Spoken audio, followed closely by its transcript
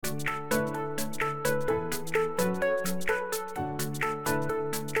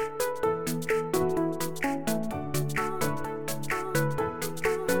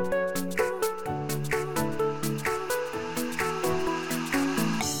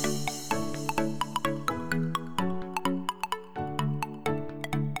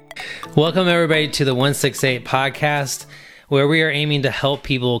Welcome, everybody, to the 168 podcast, where we are aiming to help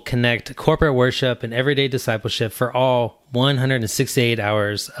people connect corporate worship and everyday discipleship for all 168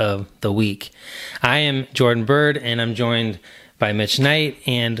 hours of the week. I am Jordan Bird, and I'm joined by Mitch Knight,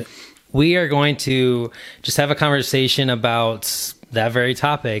 and we are going to just have a conversation about that very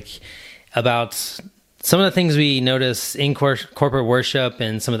topic, about some of the things we notice in corporate worship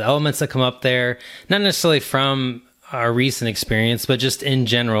and some of the elements that come up there, not necessarily from our recent experience, but just in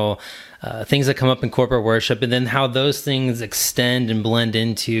general, things that come up in corporate worship, and then how those things extend and blend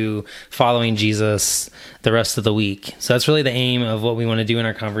into following Jesus the rest of the week. So that's really the aim of what we want to do in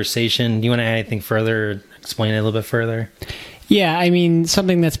our conversation. Do you want to add anything further, or explain it a little bit further? Yeah, I mean,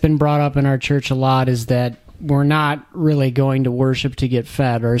 something that's been brought up in our church a lot is that we're not really going to worship to get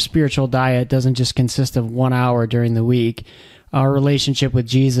fed. Our spiritual diet doesn't just consist of 1 hour during the week. Our relationship with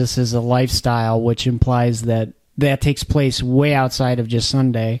Jesus is a lifestyle, which implies that takes place way outside of just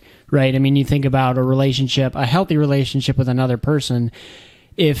Sunday, right? I mean, you think about a healthy relationship with another person.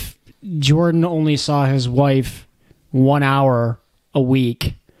 If Jordan only saw his wife 1 hour a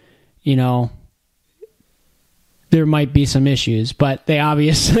week, there might be some issues, but they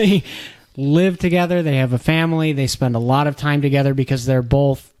obviously live together. They have a family. They spend a lot of time together because they're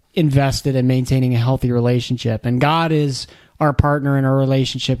both invested in maintaining a healthy relationship. And God is our partner in our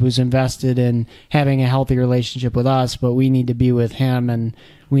relationship who's invested in having a healthy relationship with us, but we need to be with him and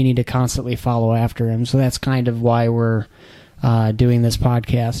we need to constantly follow after him. So that's kind of why we're doing this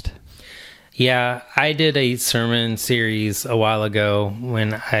podcast. Yeah, I did a sermon series a while ago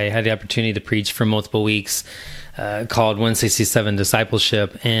when I had the opportunity to preach for multiple weeks called 167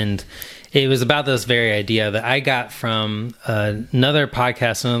 Discipleship, and it was about this very idea that I got from another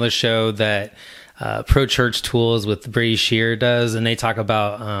podcast, another show that Pro Church Tools with Brady Shear does, and they talk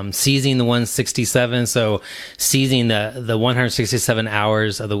about seizing the 167, so seizing the 167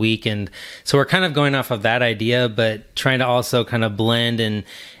 hours of the week. And so we're kind of going off of that idea, but trying to also kind of blend and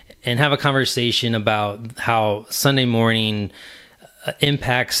have a conversation about how Sunday morning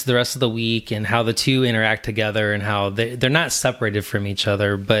impacts the rest of the week and how the two interact together and how they're not separated from each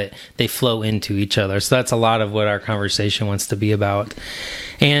other, but they flow into each other. So that's a lot of what our conversation wants to be about.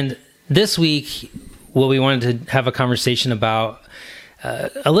 And this week, what we wanted to have a conversation about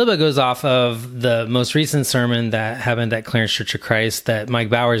a little bit goes off of the most recent sermon that happened at Clarence Church of Christ that Mike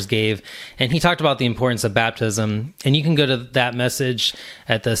Bowers gave, and he talked about the importance of baptism. And you can go to that message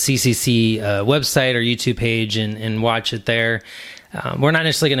at the CCC website or YouTube page and watch it there. We're not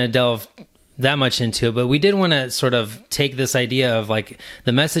necessarily going to delve that much into it, but we did want to sort of take this idea of like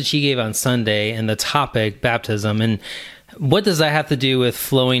the message he gave on Sunday and the topic baptism, and what does that have to do with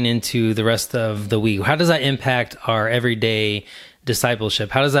flowing into the rest of the week? How does that impact our everyday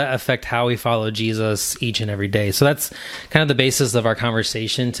discipleship? How does that affect how we follow Jesus each and every day? So that's kind of the basis of our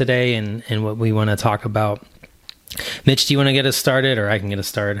conversation today and what we want to talk about. Mitch, do you want to get us started, or I can get us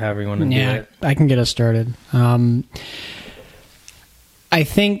started, however you want to do it? I can get us started. I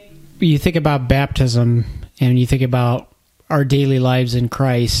think you think about baptism and you think about our daily lives in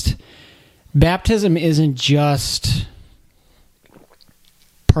Christ. Baptism isn't just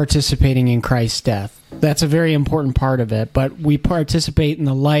participating in Christ's death. That's a very important part of it, but we participate in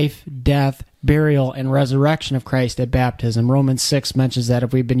the life, death, burial, and resurrection of Christ at baptism. Romans 6 mentions that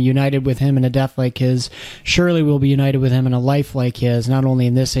if we've been united with him in a death like his, surely we'll be united with him in a life like his, not only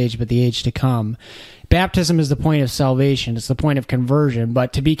in this age, but the age to come. Baptism is the point of salvation. It's the point of conversion.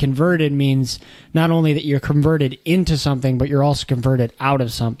 But to be converted means not only that you're converted into something, but you're also converted out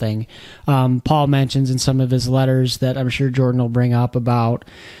of something. Paul mentions in some of his letters that I'm sure Jordan will bring up about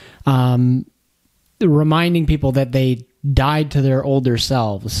reminding people that they died to their older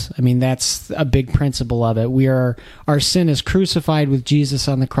selves. I mean, that's a big principle of it. Our sin is crucified with Jesus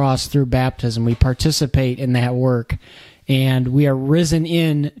on the cross through baptism. We participate in that work. And we are risen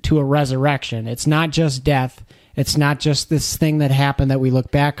in to a resurrection. It's not just death. It's not just this thing that happened that we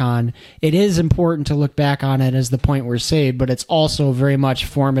look back on. It is important to look back on it as the point we're saved, but it's also very much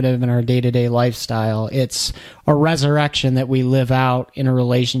formative in our day-to-day lifestyle. It's a resurrection that we live out in a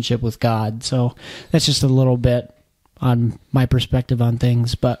relationship with God. So that's just a little bit on my perspective on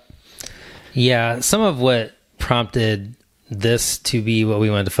things. But yeah, some of what prompted this to be what we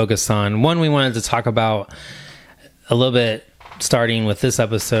wanted to focus on. One, we wanted to talk about a little bit, starting with this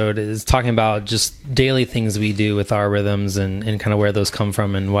episode, is talking about just daily things we do with our rhythms and kind of where those come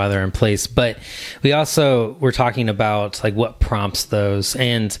from and why they're in place. But we also were talking about like what prompts those.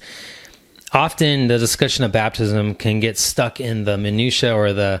 And often the discussion of baptism can get stuck in the minutia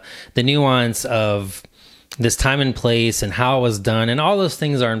or the nuance of this time and place and how it was done. And all those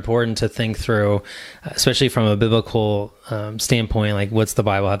things are important to think through, especially from a biblical standpoint. Like, what's the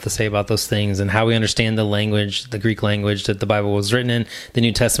Bible have to say about those things, and how we understand the language, the Greek language that the Bible was written in, the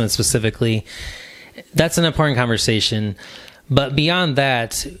New Testament specifically. That's an important conversation. But beyond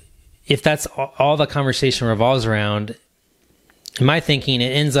that, if that's all the conversation revolves around, in my thinking,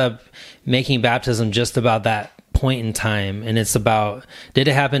 it ends up making baptism just about that point in time. And it's about, did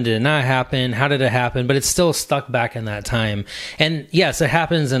it happen? Did it not happen? How did it happen? But it's still stuck back in that time. And yes, it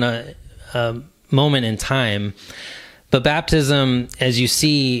happens in a moment in time. But baptism, as you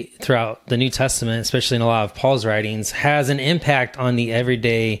see throughout the New Testament, especially in a lot of Paul's writings, has an impact on the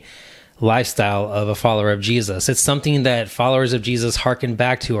everyday lifestyle of a follower of Jesus. It's something that followers of Jesus hearken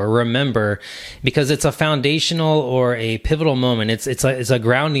back to or remember, because it's a foundational or a pivotal moment. It's a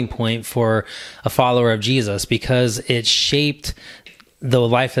grounding point for a follower of Jesus, because it shaped the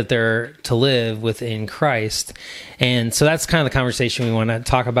life that they're to live within Christ. And so that's kind of the conversation we want to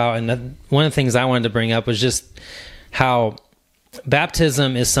talk about. And one of the things I wanted to bring up was just how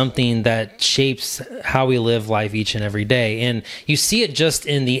baptism is something that shapes how we live life each and every day. And you see it just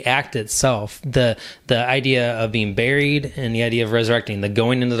in the act itself, the idea of being buried and the idea of resurrecting, the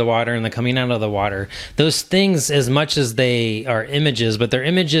going into the water and the coming out of the water. Those things, as much as they are images, but they're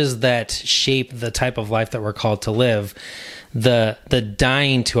images that shape the type of life that we're called to live. The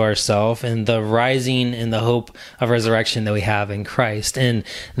dying to ourselves and the rising in the hope of resurrection that we have in Christ, and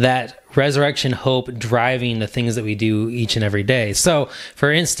that resurrection hope driving the things that we do each and every day. So,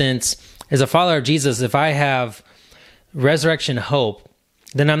 for instance, as a follower of Jesus, if I have resurrection hope,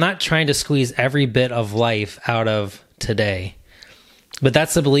 then I'm not trying to squeeze every bit of life out of today. But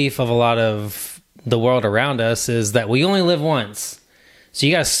that's the belief of a lot of the world around us, is that we only live once. So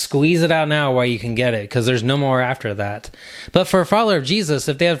you got to squeeze it out now while you can get it, because there's no more after that. But for a follower of Jesus,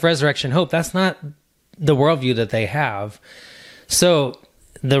 if they have resurrection hope, that's not the worldview that they have. So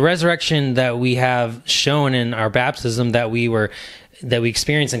the resurrection that we have shown in our baptism, that we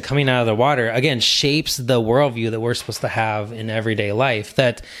experience in coming out of the water, again, shapes the worldview that we're supposed to have in everyday life.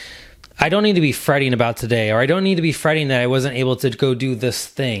 That I don't need to be fretting about today, or I don't need to be fretting that I wasn't able to go do this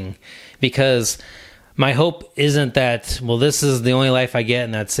thing, because my hope isn't that, well, this is the only life I get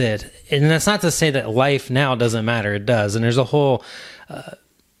and that's it. And that's not to say that life now doesn't matter. It does. And there's a whole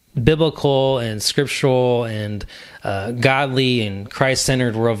biblical and scriptural and godly and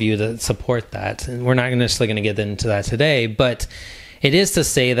Christ-centered worldview that support that. And we're not necessarily going to get into that today, but it is to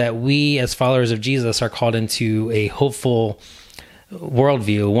say that we as followers of Jesus are called into a hopeful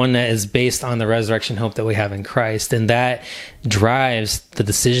worldview, one that is based on the resurrection hope that we have in Christ. And that drives the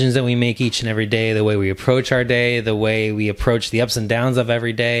decisions that we make each and every day, the way we approach our day, the way we approach the ups and downs of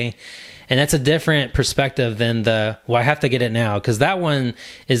every day. And that's a different perspective than I have to get it now, because that one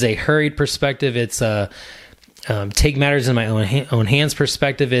is a hurried perspective. It's a take matters in my own hands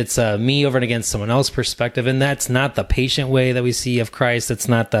perspective. It's me over and against someone else perspective. And that's not the patient way that we see of Christ. It's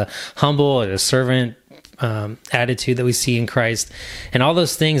not the humble or the servant attitude that we see in Christ. And all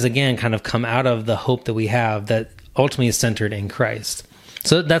those things, again, kind of come out of the hope that we have that ultimately is centered in Christ.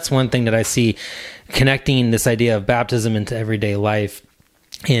 So that's one thing that I see connecting this idea of baptism into everyday life.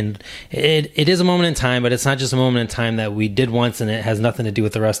 And it is a moment in time, but it's not just a moment in time that we did once, and it has nothing to do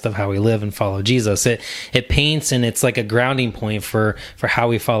with the rest of how we live and follow Jesus. It paints, and it's like a grounding point for how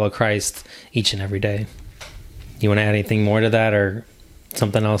we follow Christ each and every day. You want to add anything more to that, or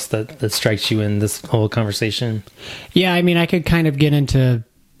something else that strikes you in this whole conversation? Yeah, I mean, I could kind of get into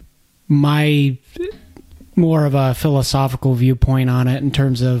my more of a philosophical viewpoint on it, in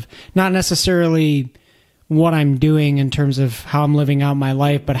terms of not necessarily what I'm doing in terms of how I'm living out my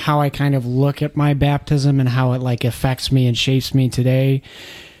life, but how I kind of look at my baptism and how it like affects me and shapes me today.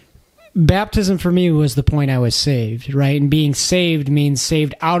 Baptism for me was the point I was saved, right? And being saved means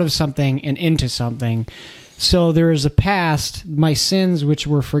saved out of something and into something. So there is a past, my sins which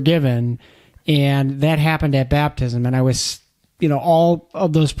were forgiven, and that happened at baptism. And I was, all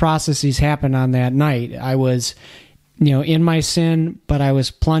of those processes happened on that night. I was, in my sin, but I was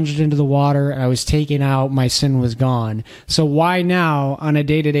plunged into the water. I was taken out. My sin was gone. So why now, on a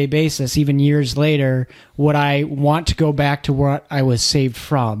day-to-day basis, even years later, would I want to go back to what I was saved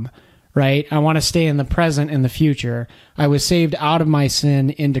from? Right? I want to stay in the present and the future. I was saved out of my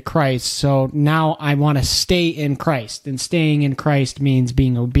sin into Christ. So now I want to stay in Christ. And staying in Christ means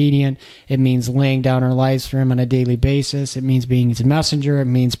being obedient. It means laying down our lives for Him on a daily basis. It means being His messenger. It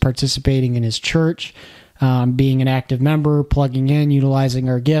means participating in His church, being an active member, plugging in, utilizing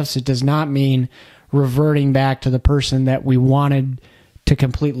our gifts. It does not mean reverting back to the person that we wanted to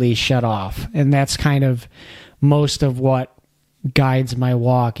completely shut off. And that's kind of most of what guides my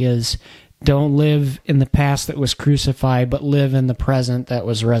walk, is don't live in the past that was crucified, but live in the present that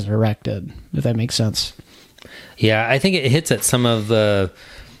was resurrected, if that makes sense. Yeah, I think it hits at some of the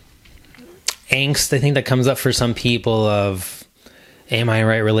angst, I think, that comes up for some people of, am I in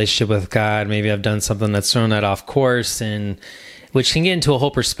right relationship with God? Maybe I've done something that's thrown that off course, and which can get into a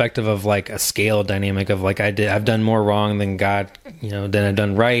whole perspective of like a scale dynamic of like I've done more wrong than God, than I've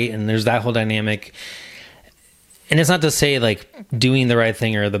done right, and there's that whole dynamic. And it's not to say like doing the right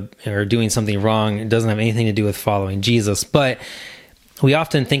thing or doing something wrong, it doesn't have anything to do with following Jesus, but we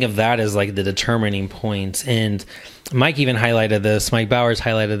often think of that as like the determining point. And Mike even highlighted this. Mike Bowers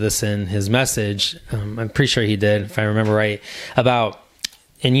highlighted this in his message. I'm pretty sure he did, if I remember right, about,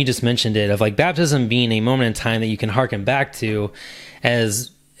 and you just mentioned it, of like baptism being a moment in time that you can hearken back to as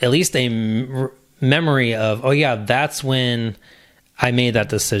at least a memory of, oh yeah, that's when I made that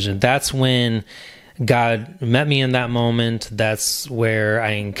decision. That's when God met me in that moment. That's where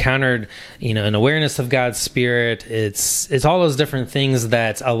I encountered, an awareness of God's Spirit. It's all those different things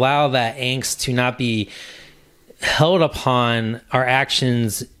that allow that angst to not be held upon our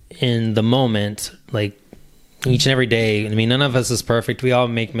actions in the moment, like each and every day. I mean, none of us is perfect. We all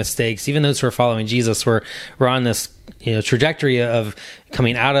make mistakes. Even those who are following Jesus, we're on this trajectory of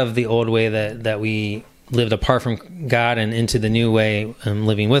coming out of the old way that we lived apart from God and into the new way,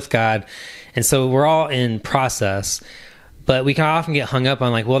 living with God. And so we're all in process, but we can often get hung up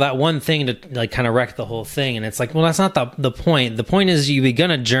on like, well, that one thing to like kind of wreck the whole thing. And it's like, well, that's not the point. The point is you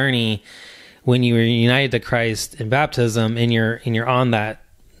begun a journey when you were united to Christ in baptism, and you're on that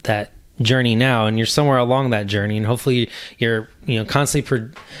journey now, and you're somewhere along that journey. And hopefully you're, constantly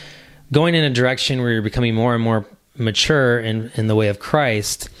going in a direction where you're becoming more and more mature in the way of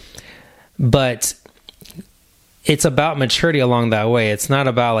Christ. But it's about maturity along that way. It's not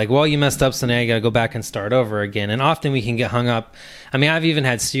about like, well, you messed up, so now you got to go back and start over again. And often we can get hung up. I mean, I've even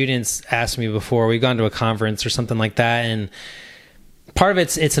had students ask me before, we've gone to a conference or something like that, and part of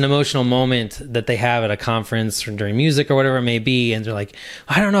it's an emotional moment that they have at a conference or during music or whatever it may be, and they're like,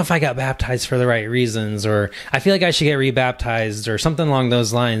 I don't know if I got baptized for the right reasons, or I feel like I should get rebaptized, or something along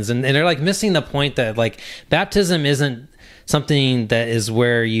those lines. And they're like missing the point that like baptism isn't something that is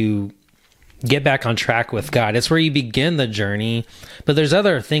where you get back on track with God. It's where you begin the journey, but there's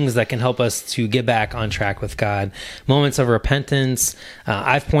other things that can help us to get back on track with God. Moments of repentance.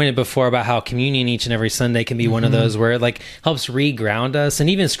 I've pointed before about how communion each and every Sunday can be one of those where it like helps re-ground us. And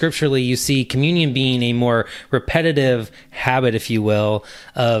even scripturally, you see communion being a more repetitive habit, if you will,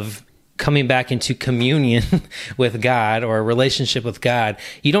 of coming back into communion with God or a relationship with God.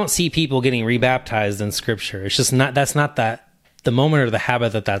 You don't see people getting rebaptized in scripture. It's just not, that's not the moment or the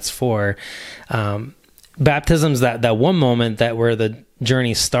habit that's for. Baptism's that one moment that where the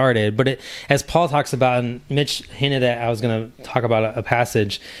journey started, but as Paul talks about, and Mitch hinted at, I was going to talk about a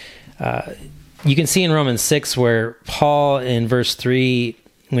passage. You can see in Romans 6 where Paul in verse 3,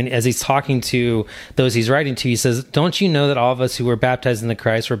 as he's talking to those he's writing to, he says, don't you know that all of us who were baptized into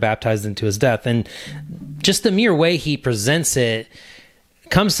Christ were baptized into his death? And just the mere way he presents it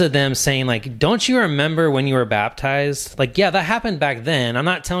comes to them saying like, don't you remember when you were baptized? Like, yeah, that happened back then. I'm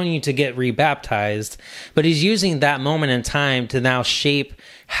not telling you to get rebaptized, but he's using that moment in time to now shape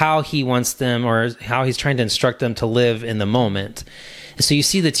how he wants them, or how he's trying to instruct them to live in the moment. So you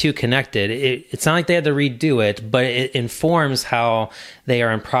see the two connected. It's not like they had to redo it, but it informs how they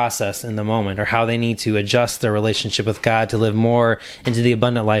are in process in the moment, or how they need to adjust their relationship with God to live more into the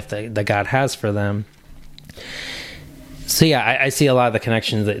abundant life that God has for them. So yeah, I see a lot of the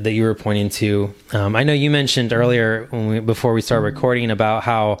connections that you were pointing to. I know you mentioned earlier before we started recording about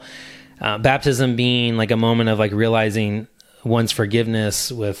how baptism being like a moment of like realizing one's forgiveness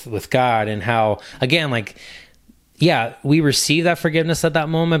with God, and how, again, like, yeah, we receive that forgiveness at that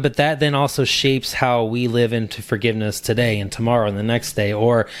moment, but that then also shapes how we live into forgiveness today and tomorrow and the next day,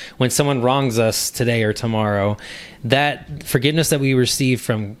 or when someone wrongs us today or tomorrow. That forgiveness that we receive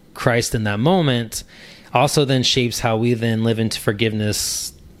from Christ in that moment also then shapes how we then live into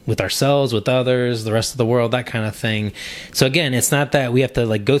forgiveness with ourselves, with others, the rest of the world, that kind of thing. So again, it's not that we have to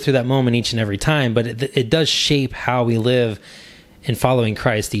like go through that moment each and every time, but it does shape how we live in following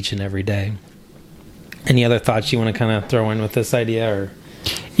Christ each and every day. Any other thoughts you want to kind of throw in with this idea? Or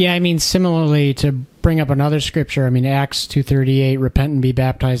yeah, I mean, similarly, to bring up another scripture, I mean, Acts 2:38, repent and be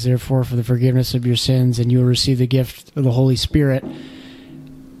baptized therefore for the forgiveness of your sins, and you will receive the gift of the Holy Spirit.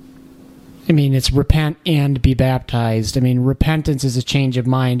 I mean, it's repent and be baptized. I mean, repentance is a change of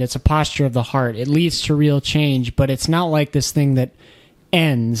mind. It's a posture of the heart. It leads to real change, but it's not like this thing that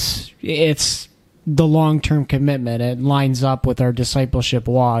ends. It's the long-term commitment. It lines up with our discipleship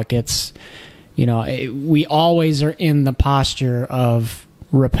walk. It's, we always are in the posture of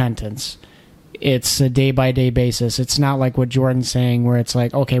repentance. it's a day-by-day basis. It's not like what Jordan's saying where it's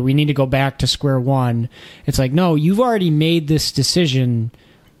like, okay, we need to go back to square one. It's like, no, you've already made this decision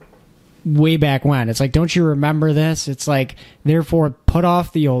way back when. It's like, don't you remember this? It's like, therefore, put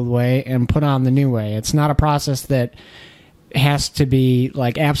off the old way and put on the new way. It's not a process that has to be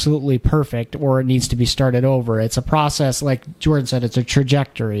like absolutely perfect or it needs to be started over. It's a process, like Jordan said, it's a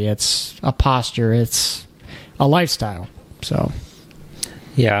trajectory, it's a posture, it's a lifestyle. So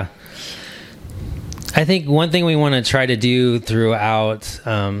yeah, I think one thing we want to try to do throughout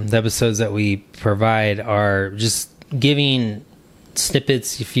the episodes that we provide are just giving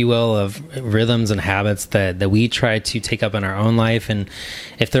snippets, if you will, of rhythms and habits that we try to take up in our own life. And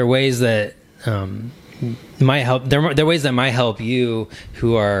if there are ways that might help, there are ways that might help you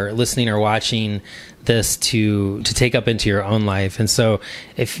who are listening or watching this to take up into your own life. And so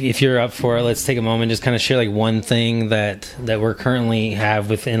if you're up for it, let's take a moment, just kind of share like one thing that we're currently have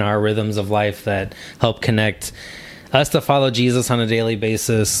within our rhythms of life that help connect us to follow Jesus on a daily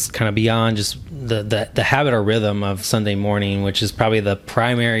basis, kind of beyond just the habit or rhythm of Sunday morning, which is probably the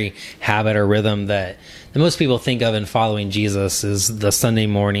primary habit or rhythm that most people think of in following Jesus, is the Sunday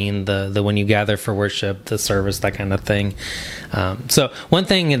morning, the when you gather for worship, the service, that kind of thing. So one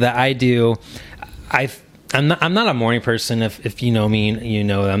thing that I do, I'm not a morning person. If you know me, you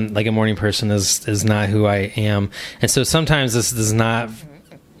know I'm like a morning person is not who I am, and so sometimes this is not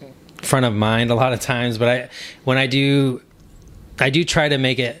front of mind a lot of times, but when I do try to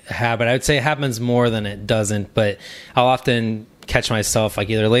make it a habit. I would say it happens more than it doesn't, but I'll often catch myself like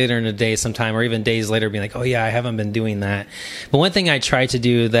either later in the day sometime or even days later being like, oh yeah, I haven't been doing that. But one thing I try to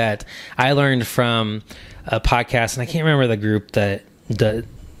do that I learned from a podcast, and I can't remember the group that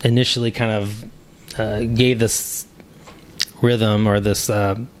initially kind of gave this rhythm or this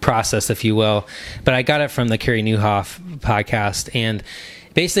process, if you will, but I got it from the Carey Nieuwhof podcast. And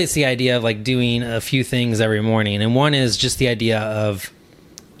basically it's the idea of like doing a few things every morning. And one is just the idea of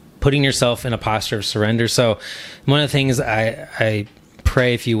putting yourself in a posture of surrender. So one of the things I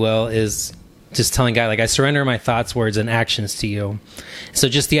pray, if you will, is just telling God, like, I surrender my thoughts, words, and actions to you. So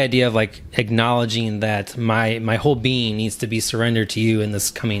just the idea of like acknowledging that my whole being needs to be surrendered to you in this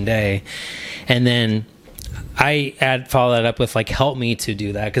coming day. And then I follow that up with like, help me to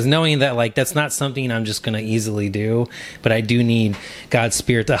do that, because knowing that like that's not something I'm just going to easily do, but I do need God's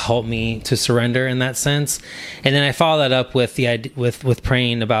Spirit to help me to surrender in that sense. And then I follow that up with with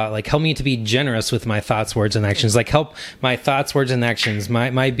praying about like, help me to be generous with my thoughts, words, and actions. Like, help my thoughts, words, and actions,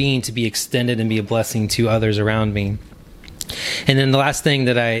 my being to be extended and be a blessing to others around me. And then the last thing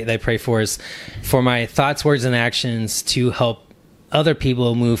that I pray for is for my thoughts, words, and actions to help other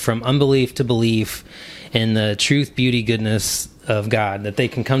people move from unbelief to belief in the truth, beauty, goodness of God, that they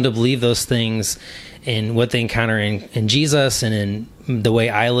can come to believe those things in what they encounter in Jesus and in the way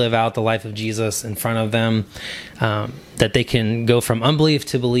I live out the life of Jesus in front of them, that they can go from unbelief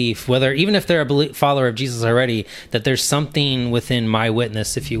to belief, even if they're a follower of Jesus already, that there's something within my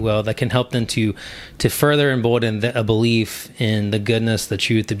witness, if you will, that can help them to further embolden a belief in the goodness, the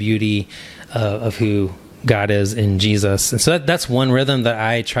truth, the beauty of who God is in Jesus. And so that's one rhythm that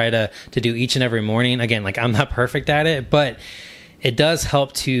I try to do each and every morning. Again, like, I'm not perfect at it, but it does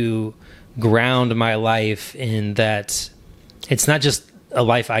help to ground my life in that it's not just a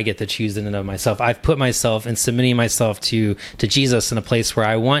life I get to choose in and of myself. I've put myself and submitting myself to Jesus in a place where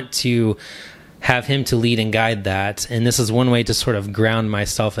I want to have him to lead and guide that. And this is one way to sort of ground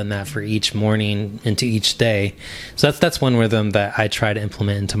myself in that for each morning into each day. So that's one rhythm that I try to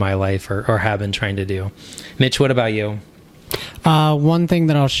implement into my life or have been trying to do. Mitch, what about you? One thing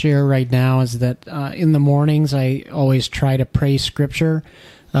that I'll share right now is that in the mornings, I always try to pray scripture.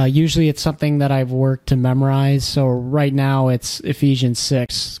 Usually it's something that I've worked to memorize. So right now it's Ephesians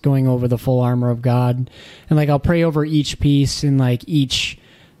 6, going over the full armor of God. And like, I'll pray over each piece in like each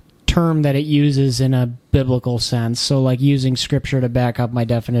term that it uses in a biblical sense. So like using scripture to back up my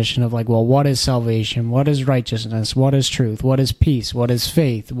definition of like, well, what is salvation? What is righteousness? What is truth? What is peace? What is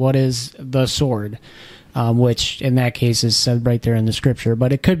faith? What is the sword? Which in that case is said right there in the scripture.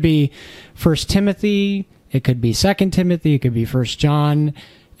 But it could be 1 Timothy, it could be 2 Timothy, it could be 1 John.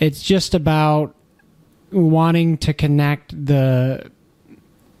 It's just about wanting to connect the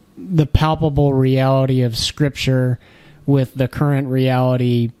palpable reality of scripture with the current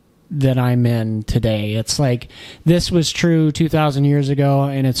reality that I'm in today. It's like, this was true 2,000 years ago,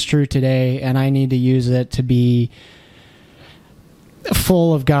 and it's true today, and I need to use it to be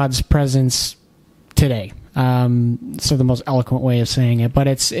full of God's presence today. So the most eloquent way of saying it, but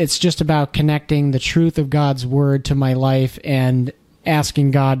it's just about connecting the truth of God's word to my life and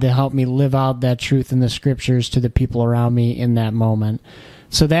asking God to help me live out that truth in the scriptures to the people around me in that moment.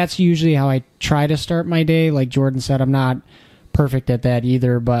 So that's usually how I try to start my day. Like Jordan said, I'm not perfect at that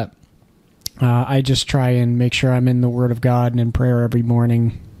either, but I just try and make sure I'm in the Word of God and in prayer every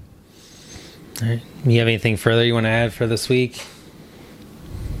morning. All right. You have anything further you want to add for this week?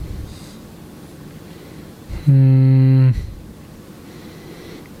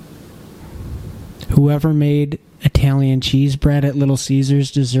 Whoever made Italian cheese bread at Little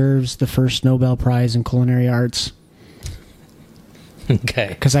Caesars deserves the first Nobel Prize in culinary arts. Okay.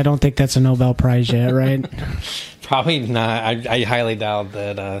 Because I don't think that's a Nobel Prize yet, right? Probably not. I highly doubt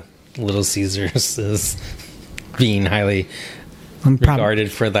that Little Caesars is being highly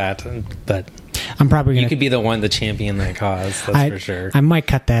regarded for that. But I'm probably gonna, you could be the one to champion that cause, that's for sure. I might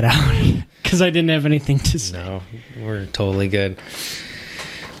cut that out because I didn't have anything to say. No, we're totally good.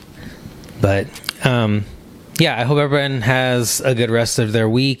 But, yeah, I hope everyone has a good rest of their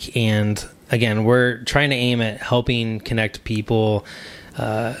week. And again, we're trying to aim at helping connect people,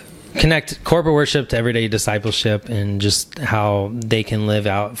 connect corporate worship to everyday discipleship, and just how they can live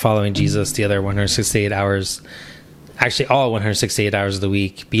out following Jesus the other 168 hours, actually all 168 hours of the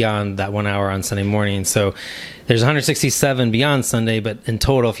week beyond that 1 hour on Sunday morning. So there's 167 beyond Sunday, but in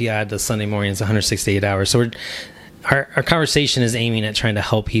total, if you add the Sunday morning, it's 168 hours. So our conversation is aiming at trying to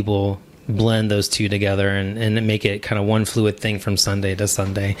help people blend those two together and make it kind of one fluid thing from Sunday to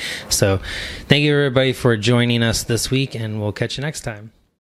Sunday. So thank you everybody for joining us this week, and we'll catch you next time.